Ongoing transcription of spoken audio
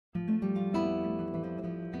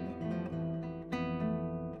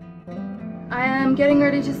I am getting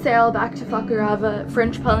ready to sail back to Fakarava.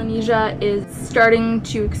 French Polynesia is starting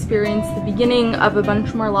to experience the beginning of a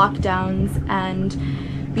bunch more lockdowns,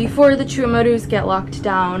 and before the Tuamotus get locked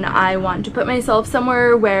down, I want to put myself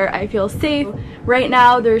somewhere where I feel safe. Right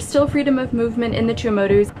now, there's still freedom of movement in the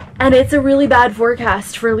Tuamotus, and it's a really bad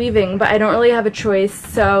forecast for leaving, but I don't really have a choice.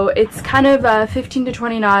 So it's kind of 15 to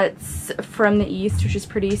 20 knots from the east, which is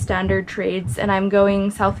pretty standard trades, and I'm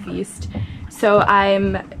going southeast. So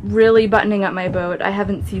I'm really buttoning up my boat. I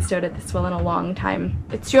haven't sea stowed at this well in a long time.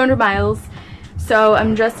 It's 200 miles. So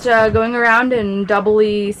I'm just going around and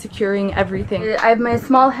doubly securing everything. I have my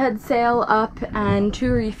small head sail up and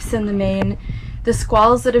 2 reefs in the main. The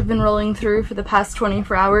squalls that have been rolling through for the past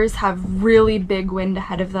 24 hours have really big wind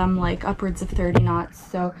ahead of them, like upwards of 30 knots.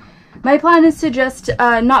 So my plan is to just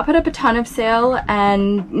not put up a ton of sail,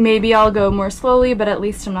 and maybe I'll go more slowly, but at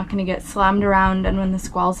least I'm not going to get slammed around, and when the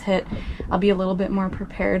squalls hit, I'll be a little bit more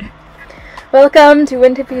prepared. Welcome to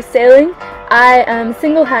Wind Hippie Sailing. I am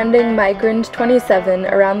single-handing my Grind 27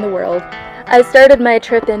 around the world. I started my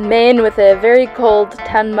trip in Maine with a very cold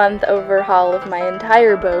 10-month overhaul of my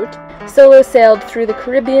entire boat. Solo sailed through the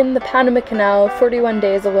Caribbean, the Panama Canal, 41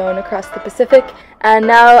 days alone across the Pacific, and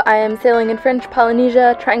now I am sailing in French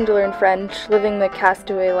Polynesia, trying to learn French, living the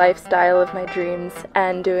castaway lifestyle of my dreams,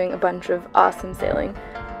 and doing a bunch of awesome sailing.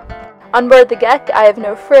 On board the Geck, I have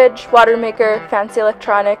no fridge, water maker, fancy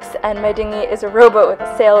electronics, and my dinghy is a rowboat with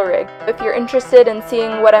a sail rig. If you're interested in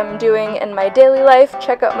seeing what I'm doing in my daily life,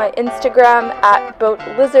 check out my Instagram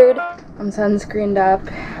 @BoatLizard. I'm sunscreened up,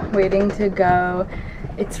 waiting to go.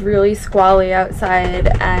 It's really squally outside,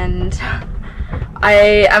 and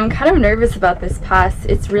I am kind of nervous about this pass.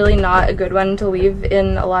 It's really not a good one to leave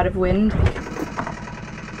in a lot of wind.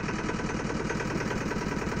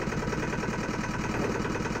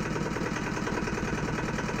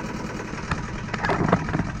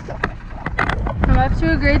 I'm off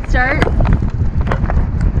to a great start.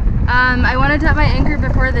 I wanted to have my anchor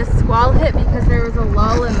before this squall hit because there was a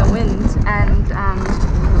lull in the wind, and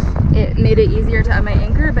it made it easier to have my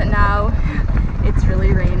anchor, but now it's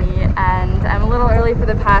really rainy and I'm a little early for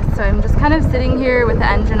the pass, so I'm just kind of sitting here with the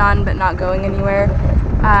engine on but not going anywhere,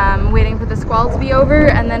 waiting for the squall to be over,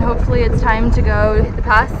 and then hopefully it's time to go hit the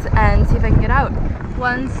pass and see if I can get out.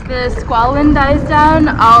 Once the squall wind dies down,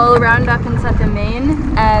 I'll round up and set the main,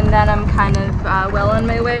 and then I'm kind of well on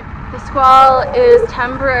my way. The squall is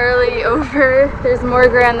temporarily over. There's more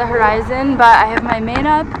gray on the horizon, but I have my main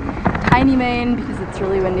up, tiny main because it's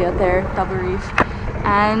really windy out there, double reef,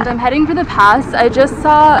 and I'm heading for the pass. I just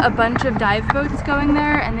saw a bunch of dive boats going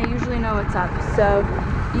there, and they usually know what's up, so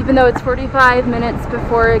even though it's 45 minutes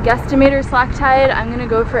before a guesstimator slack tide, I'm gonna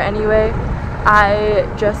go for it anyway. I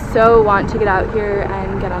just so want to get out here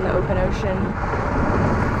and get on the open ocean.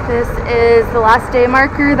 This is the last day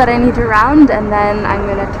marker that I need to round, and then I'm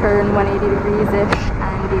going to turn 180 degrees-ish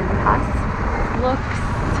and be in the pass.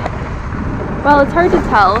 Well, it's hard to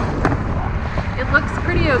tell. It looks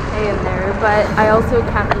pretty okay in there, but I also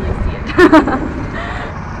can't really see it.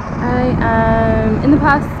 I am in the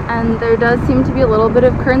pass, and there does seem to be a little bit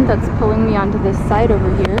of current that's pulling me onto this side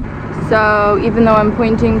over here. So even though I'm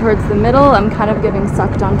pointing towards the middle, I'm kind of getting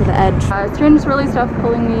sucked onto the edge. Strange swirly stuff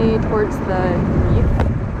pulling me towards the reef,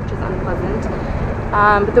 which is unpleasant.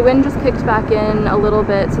 But the wind just kicked back in a little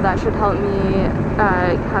bit, so that should help me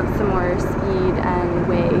have some more speed and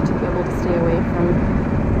way to be able to stay away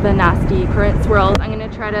from the nasty current swirls. I'm going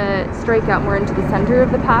to try to strike out more into the center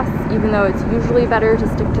of the pass, even though it's usually better to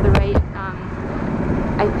stick to the right.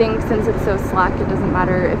 I think since it's so slack, it doesn't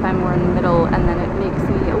matter if I'm more in the middle, and then it makes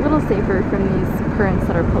me a little safer from these currents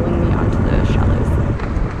that are pulling me onto the shallows.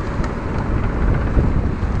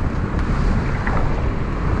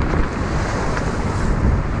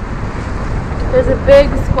 There's a big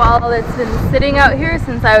squall that's been sitting out here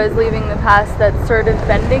since I was leaving the pass that's sort of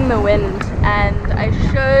bending the wind, and I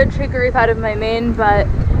should trigger reef out of my main, but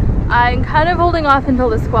I'm kind of holding off until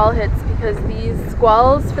the squall hits because these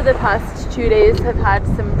squalls for the past 2 days have had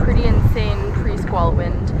some pretty insane pre-squall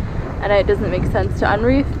wind, and it doesn't make sense to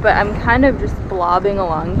unreef, but I'm kind of just blobbing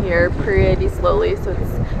along here pretty slowly, so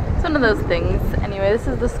it's one of those things. Anyway, this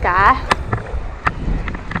is the sky.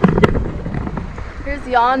 Here's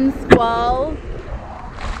yon squall,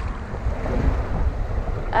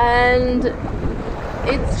 and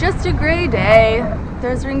it's just a gray day.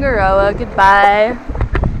 There's Ringaroa, goodbye.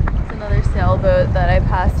 It's another sailboat that I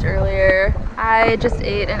passed earlier. I just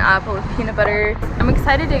ate an apple with peanut butter. I'm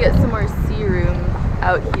excited to get some more sea room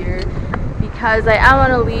out here because I am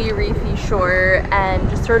on a lee reefy shore and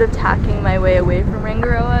just sort of tacking my way away from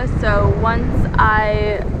Ringaroa. So once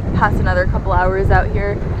I pass another couple hours out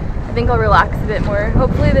here, I think I'll relax a bit more.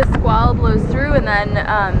 Hopefully this squall blows through, and then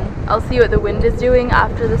I'll see what the wind is doing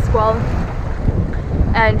after the squall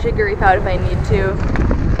and jig a reef out if I need to.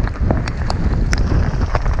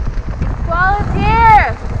 The squall is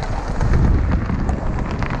here!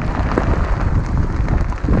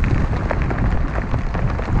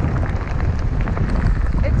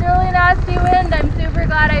 It's a really nasty wind. I'm super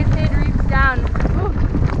glad I stayed reefed down. Ooh.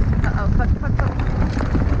 Uh-oh, fuck, fuck, fuck.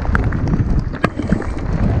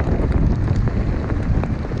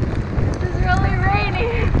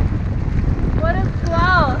 What a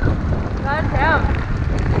squall! God damn.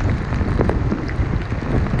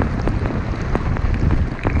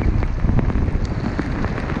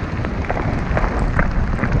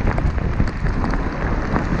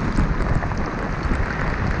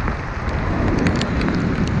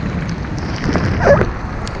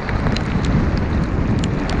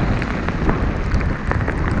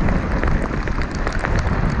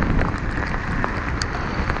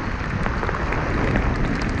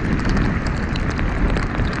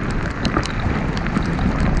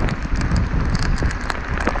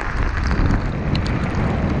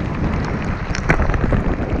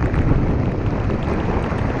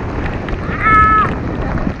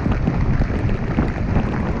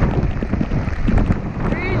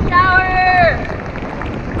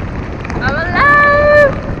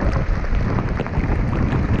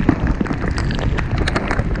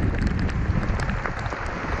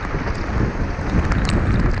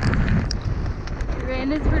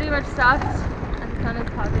 Is pretty much stopped and the sun is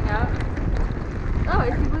popping out. Oh, I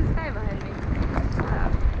see blue sky behind me.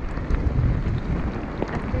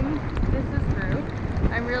 I think this is through.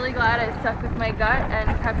 I'm really glad I stuck with my gut and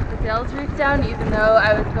kept the sails reefed down, even though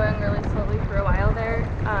I was going really slowly for a while there.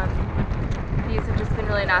 These have just been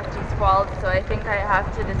really nasty squalls, so I think I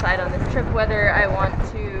have to decide on this trip whether I want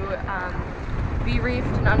to be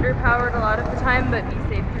reefed and underpowered a lot of the time, but be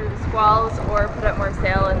safe through the squalls, or put up more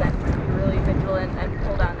sail and then be really vigilant and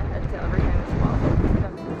pull down the head sail every time a squall.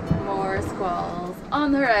 So, more squalls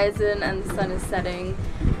on the horizon and the sun is setting.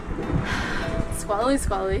 Squally,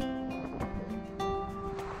 squally.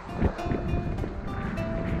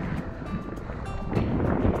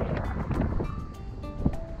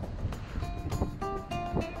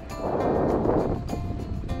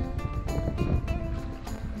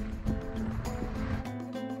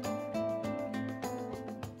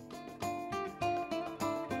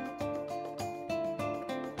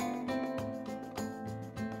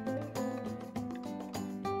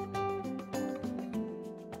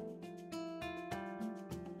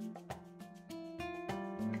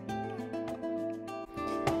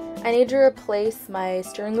 I need to replace my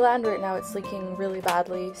steering gland. Right now it's leaking really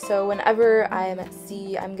badly, so whenever I'm at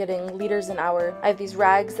sea I'm getting liters an hour. I have these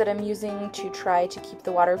rags that I'm using to try to keep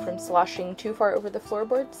the water from sloshing too far over the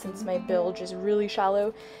floorboard since my bilge is really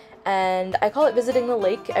shallow, and I call it visiting the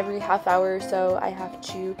lake. Every half hour or so I have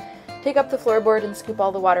to take up the floorboard and scoop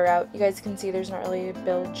all the water out. You guys can see there's not really a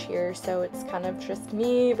bilge here, so it's kind of just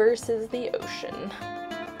me versus the ocean.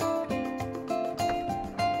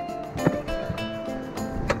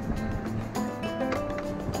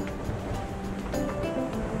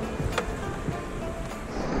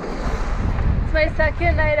 My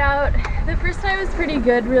second night out. The first night was pretty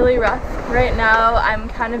good, really rough. Right now I'm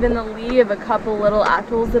kind of in the lee of a couple little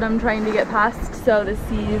atolls that I'm trying to get past, so the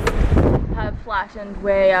seas have flattened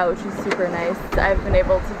way out, which is super nice. I've been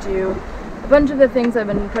able to do a bunch of the things I've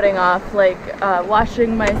been putting off, like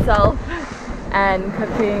washing myself and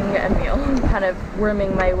cooking a meal, kind of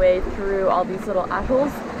worming my way through all these little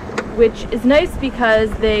atolls, which is nice because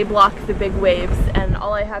they block the big waves and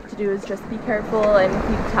all I have to do is just be careful and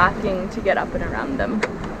keep tacking to get up and around them.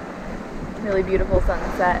 Really beautiful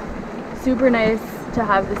sunset. Super nice to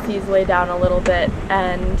have the seas lay down a little bit,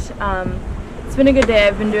 and it's been a good day.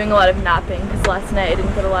 I've been doing a lot of napping because last night I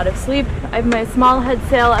didn't get a lot of sleep. I have my small head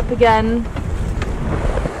sail up again.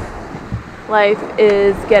 Life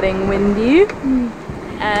is getting windy.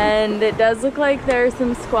 And it does look like there are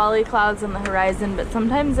some squally clouds on the horizon, but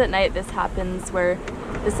sometimes at night this happens where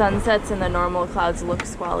the sun sets and the normal clouds look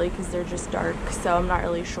squally because they're just dark, so I'm not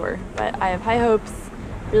really sure. But I have high hopes,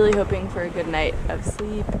 really hoping for a good night of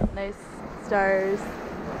sleep. Nice stars,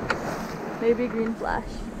 maybe green flash.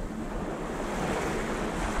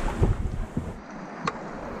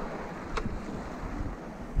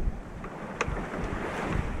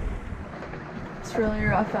 It's really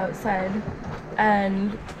rough outside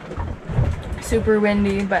and super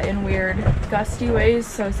windy, but in weird gusty ways,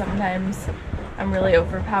 so sometimes I'm really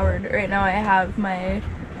overpowered. Right now I have my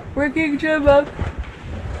working jib up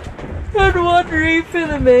and one reef in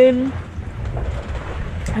the main.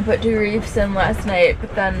 I put 2 reefs in last night,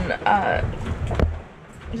 but then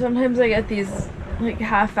sometimes I get these like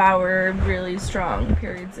half-hour really strong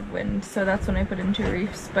periods of wind, so that's when I put in 2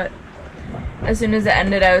 reefs. But as soon as it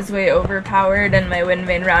ended, I was way overpowered and my wind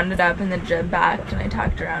vane rounded up and the jib backed and I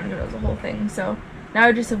tacked around and it was a whole thing. So now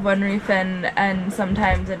I just have 1 reef in, and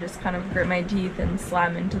sometimes I just kind of grit my teeth and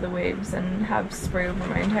slam into the waves and have spray over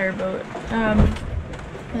my entire boat. And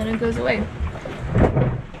then it goes away.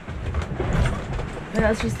 And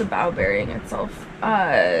that's just the bow burying itself.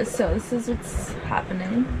 So this is what's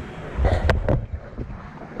happening.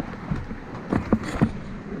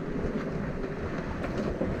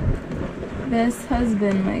 This has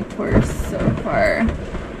been my course so far.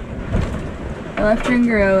 I left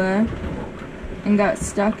Ringaroa and got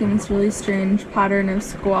stuck in this really strange pattern of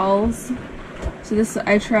squalls. So this,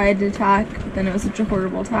 I tried to tack, but then it was such a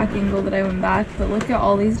horrible tack angle that I went back. But look at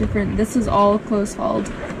all these different, this is all close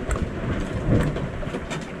hauled.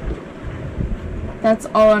 That's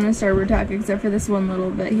all on a starboard tack except for this one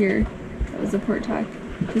little bit here. That was a port tack.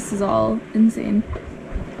 This is all insane.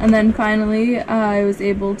 And then finally, I was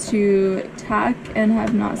able to tack and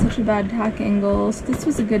have not such a bad tack angle. So this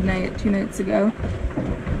was a good night 2 nights ago.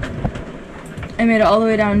 I made it all the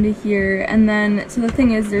way down to here, and then, so the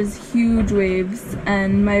thing is, there's huge waves,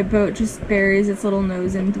 and my boat just buries its little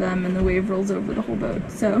nose into them, and the wave rolls over the whole boat.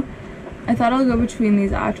 So I thought I'll go between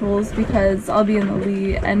these atolls because I'll be in the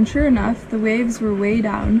lee, and sure enough, the waves were way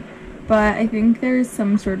down. But I think there's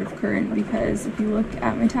some sort of current because if you look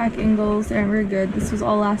at my tack angles, they aren't very good. This was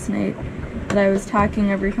all last night that I was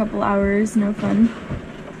tacking every couple hours, no fun.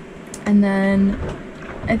 And then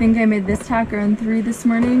I think I made this tack around 3 this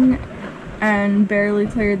morning and barely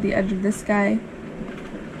cleared the edge of this guy.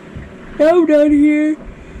 Now down here,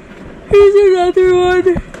 here's another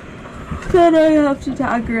one that I have to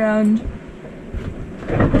tack around.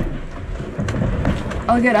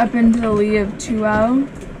 I'll get up into the lee of 2-ow.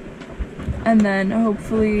 And then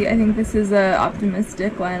hopefully, I think this is a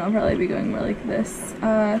optimistic line, I'll probably be going more like this.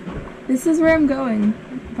 This is where I'm going,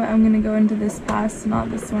 but I'm gonna go into this pass, not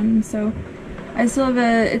this one. So I still have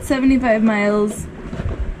it's 75 miles,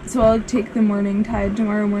 so I'll take the morning tide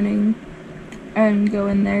tomorrow morning and go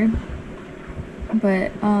in there.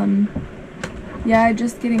 But yeah,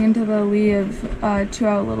 just getting into the lee of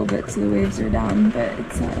 2-ow a little bit, so the waves are down, but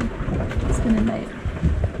it's been a night.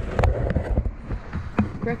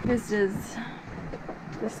 Breakfast is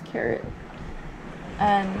this carrot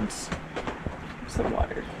and some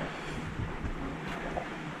water.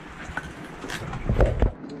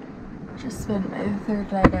 Just spent my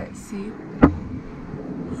 3rd night at sea.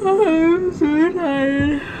 Oh, I'm so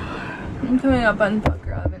tired. I'm coming up on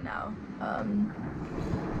Fuckerhaven now.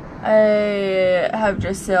 I have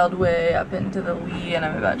just sailed way up into the lee and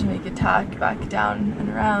I'm about to make a tack back down and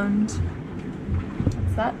around.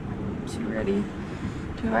 What's that? I'm ready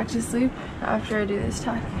to go back to sleep after I do this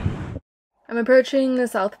tack. I'm approaching the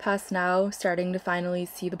South Pass now, starting to finally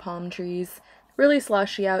see the palm trees. Really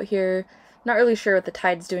sloshy out here. Not really sure what the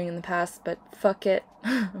tide's doing in the pass, but fuck it.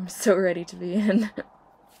 I'm so ready to be in.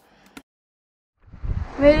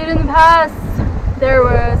 Made it in the pass! There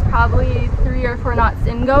was probably 3 or 4 knots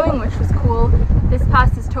ingoing, which was cool. This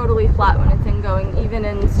pass is totally flat when it's ingoing, even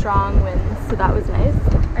in strong winds, so that was nice.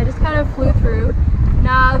 I just kind of flew through.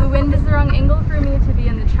 Now the wind is the wrong angle for me to be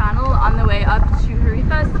in the channel on the way up to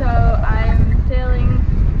Harifa, so I'm sailing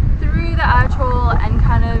through the atoll and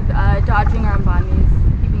kind of dodging around bonnies,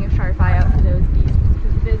 keeping a sharp eye out for those geese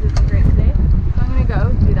because the viz isn't great today. So I'm gonna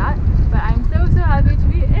go do that, but I'm so happy to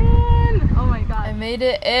be in! Oh my god. I made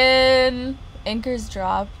it in! Anchor's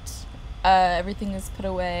dropped, everything is put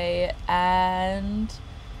away, and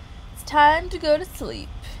it's time to go to sleep.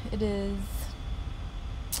 It is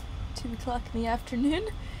 2 o'clock in the afternoon.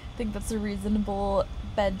 I think that's a reasonable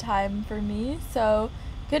bedtime for me. So,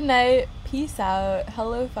 good night, peace out,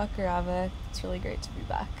 hello Fuckerhaven. It's really great to be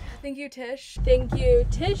back. Thank you, Tish. Thank you,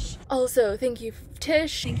 Tish. Also, thank you,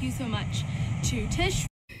 Tish. Thank you so much to Tish.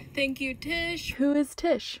 Thank you, Tish. Who is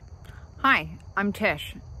Tish? Hi, I'm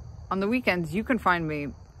Tish. On the weekends, you can find me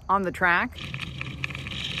on the track,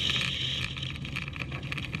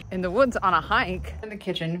 in the woods on a hike, in the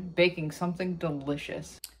kitchen baking something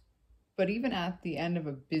delicious. But even at the end of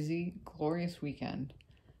a busy, glorious weekend,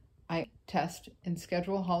 I test and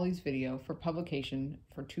schedule Holly's video for publication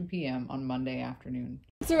for 2 p.m. on Monday afternoon.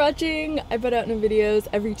 Thanks for watching. I put out new videos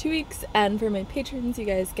every 2 weeks, and for my patrons, you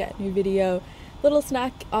guys get a new video, little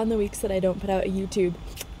snack on the weeks that I don't put out a YouTube.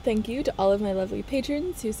 thank you to all of my lovely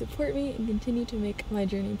patrons who support me and continue to make my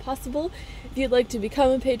journey possible. If you'd like to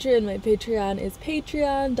become a patron, my Patreon is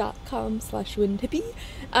patreon.com/windhippie,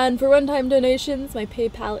 and for one-time donations, my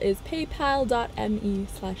PayPal is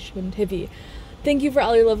paypal.me/windhippie. Thank you for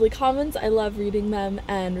all your lovely comments. I love reading them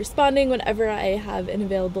and responding whenever I have an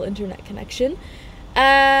available internet connection.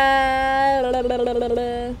 I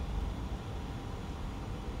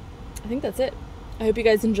think that's it. I hope you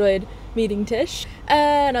guys enjoyed meeting Tish,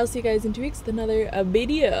 and I'll see you guys in 2 weeks with another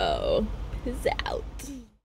video. Peace out.